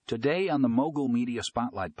Today on the Mogul Media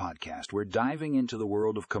Spotlight podcast, we're diving into the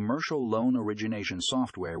world of commercial loan origination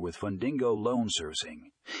software with Fundingo Loan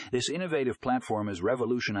Servicing. This innovative platform is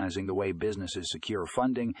revolutionizing the way businesses secure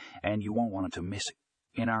funding, and you won't want to miss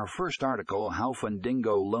it. In our first article, How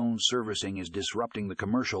Fundingo Loan Servicing is Disrupting the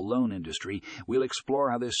Commercial Loan Industry, we'll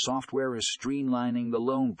explore how this software is streamlining the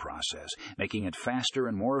loan process, making it faster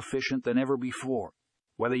and more efficient than ever before.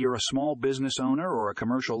 Whether you're a small business owner or a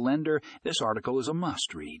commercial lender, this article is a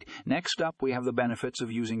must-read. Next up, we have the benefits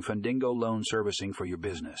of using Fundingo Loan Servicing for your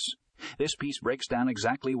business. This piece breaks down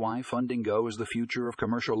exactly why Fundingo is the future of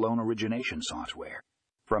commercial loan origination software.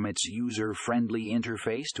 From its user-friendly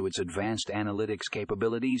interface to its advanced analytics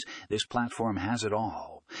capabilities, this platform has it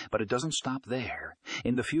all. But it doesn't stop there.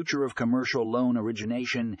 In the future of commercial loan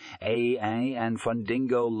origination, AI and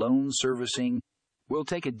Fundingo Loan Servicing, we'll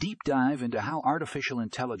take a deep dive into how artificial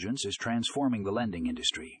intelligence is transforming the lending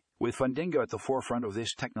industry. With Fundingo at the forefront of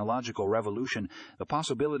this technological revolution, the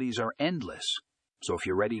possibilities are endless. So if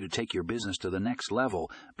you're ready to take your business to the next level,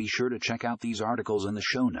 be sure to check out these articles in the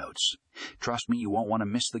show notes. Trust me, you won't want to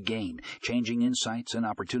miss the game-changing insights and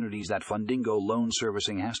opportunities that Fundingo Loan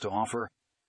Servicing has to offer.